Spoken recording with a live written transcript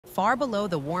Far below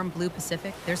the warm blue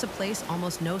Pacific, there's a place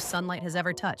almost no sunlight has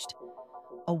ever touched.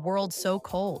 A world so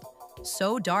cold,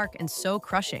 so dark, and so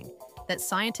crushing that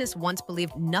scientists once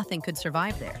believed nothing could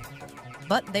survive there.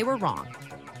 But they were wrong.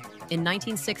 In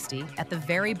 1960, at the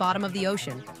very bottom of the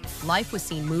ocean, life was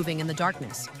seen moving in the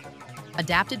darkness.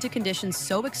 Adapted to conditions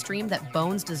so extreme that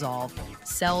bones dissolve,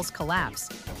 cells collapse,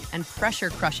 and pressure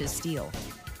crushes steel.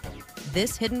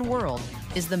 This hidden world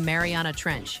is the Mariana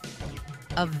Trench,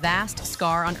 a vast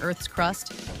scar on Earth's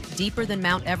crust, deeper than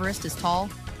Mount Everest is tall,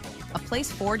 a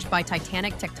place forged by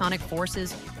titanic tectonic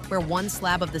forces where one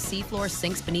slab of the seafloor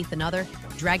sinks beneath another,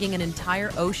 dragging an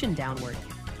entire ocean downward.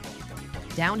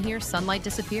 Down here, sunlight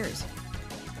disappears,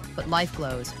 but life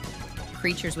glows.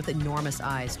 Creatures with enormous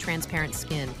eyes, transparent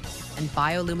skin, and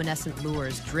bioluminescent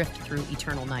lures drift through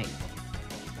eternal night.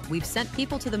 We've sent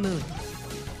people to the moon,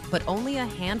 but only a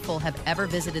handful have ever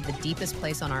visited the deepest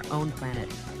place on our own planet.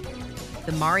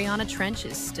 The Mariana Trench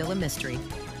is still a mystery,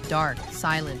 dark,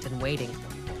 silent, and waiting.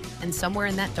 And somewhere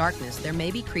in that darkness, there may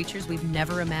be creatures we've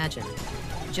never imagined,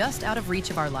 just out of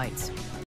reach of our lights.